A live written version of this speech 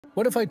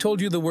What if I told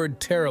you the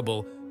word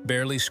terrible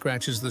barely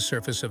scratches the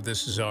surface of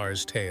this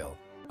Tsar's tale?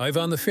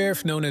 Ivan the Fair,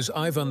 known as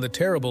Ivan the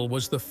Terrible,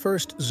 was the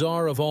first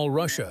Tsar of all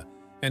Russia,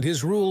 and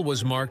his rule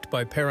was marked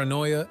by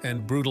paranoia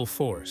and brutal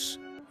force.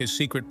 His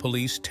secret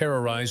police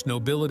terrorized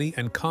nobility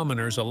and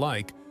commoners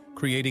alike,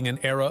 creating an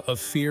era of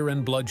fear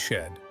and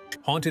bloodshed.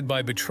 Haunted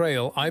by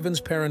betrayal,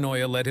 Ivan's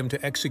paranoia led him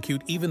to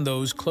execute even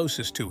those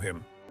closest to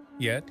him.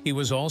 Yet, he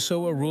was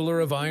also a ruler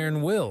of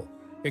iron will,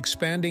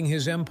 expanding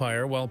his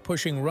empire while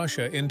pushing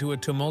Russia into a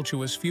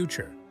tumultuous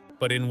future.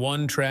 But in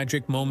one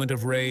tragic moment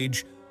of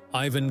rage,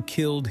 Ivan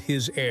killed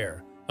his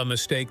heir, a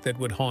mistake that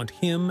would haunt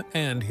him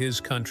and his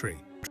country.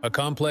 A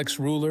complex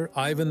ruler,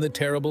 Ivan the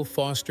Terrible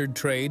fostered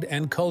trade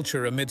and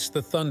culture amidst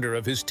the thunder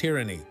of his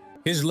tyranny.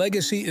 His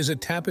legacy is a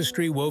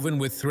tapestry woven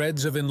with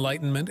threads of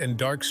enlightenment and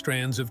dark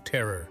strands of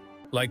terror.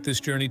 Like this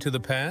journey to the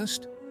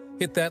past?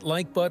 Hit that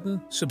like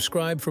button,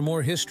 subscribe for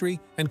more history,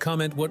 and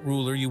comment what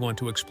ruler you want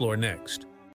to explore next.